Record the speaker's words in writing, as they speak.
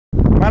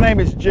My name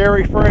is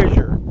Jerry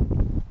Frazier.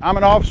 I'm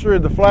an officer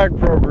of the F.L.A.G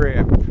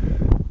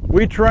program.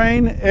 We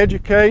train,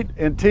 educate,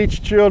 and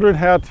teach children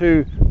how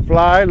to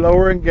fly,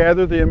 lower, and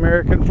gather the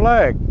American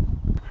flag.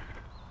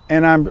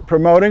 And I'm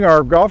promoting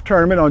our golf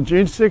tournament on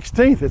June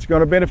 16th. It's going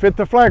to benefit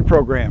the F.L.A.G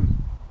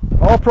program.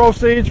 All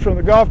proceeds from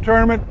the golf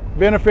tournament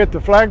benefit the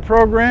F.L.A.G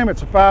program.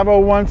 It's a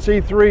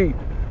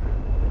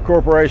 501c3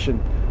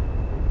 corporation.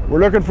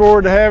 We're looking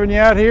forward to having you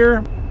out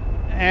here,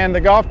 and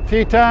the golf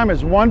tee time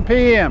is 1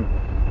 p.m.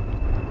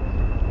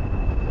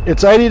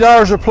 It's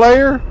 $80 a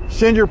player.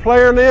 Send your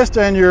player list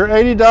and your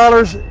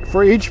 $80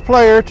 for each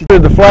player to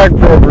the F.L.A.G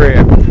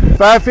program.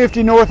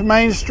 550 North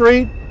Main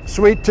Street,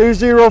 Suite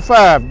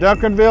 205,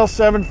 Duncanville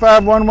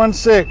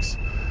 75116.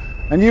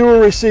 And you will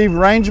receive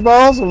range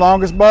balls, the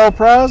longest ball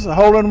prize, a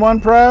hole-in-one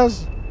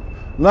prize,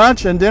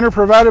 lunch and dinner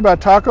provided by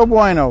Taco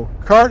Bueno,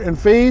 cart and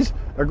fees,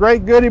 a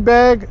great goodie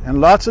bag, and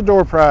lots of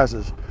door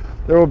prizes.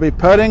 There will be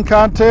putting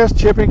contest,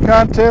 chipping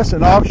contest,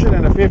 an auction,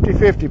 and a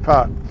 50-50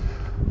 pot.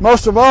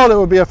 Most of all, it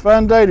will be a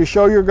fun day to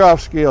show your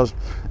golf skills.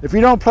 If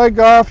you don't play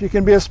golf, you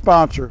can be a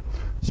sponsor.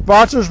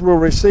 Sponsors will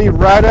receive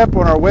write-up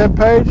on our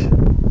webpage,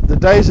 the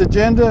day's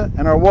agenda,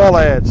 and our wall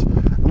ads.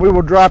 And we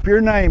will drop your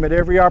name at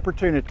every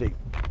opportunity.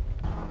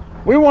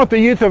 We want the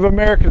youth of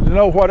America to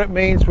know what it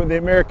means when the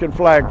American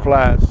flag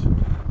flies.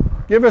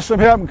 Give us some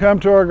help and come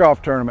to our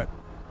golf tournament.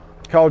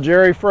 Call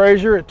Jerry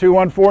Frazier at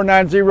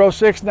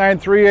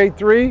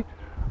 214-906-9383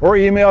 or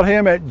email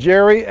him at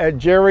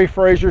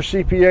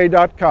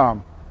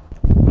jerry@jerryfraziercpa.com.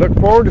 Look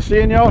forward to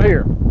seeing y'all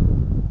here.